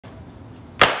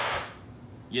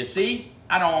You see?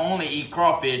 I don't only eat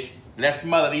crawfish. Let's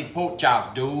smother these pork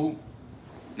chops, dude.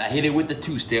 Now hit it with the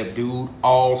two-step, dude.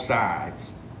 All sides.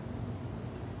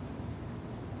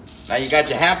 Now you got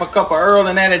your half a cup of Earl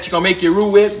in there that you're gonna make your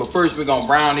roux with, but first we're gonna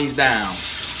brown these down.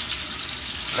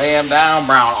 Lay them down,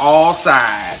 brown all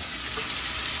sides.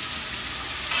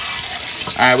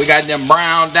 All right, we got them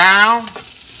browned down.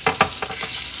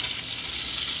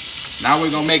 Now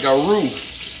we're gonna make a roux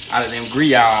out of them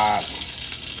griots.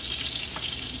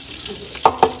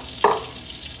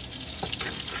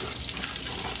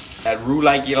 That roux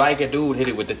like you like it, dude, hit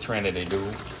it with the Trinity,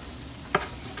 dude.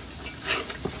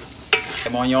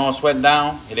 Come on, you all sweating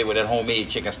down? Hit it with that homemade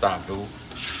chicken stock, dude.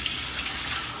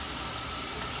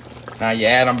 Now you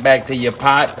add them back to your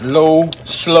pot, low,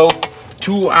 slow,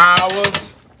 2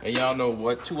 hours. And y'all know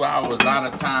what, 2 hours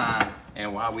out of time.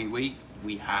 And while we wait,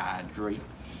 we hydrate.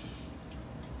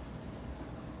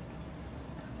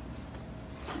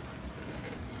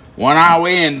 One hour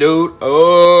in, dude.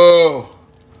 Oh.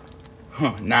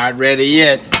 Not ready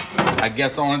yet. I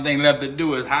guess the only thing left to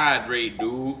do is hydrate,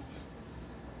 dude.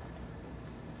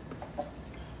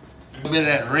 A bit of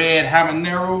that red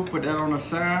habanero, put that on the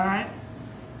side.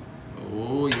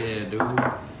 Oh yeah, dude. Look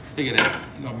at that.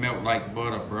 It's gonna melt like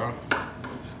butter, bro.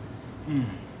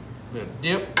 Bit of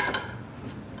dip.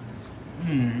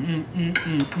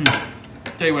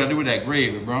 Tell you what I do with that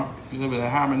gravy, bro. A little bit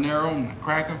of habanero and a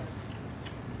cracker.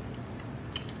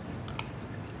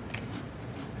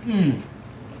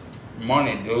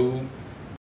 Money, dude.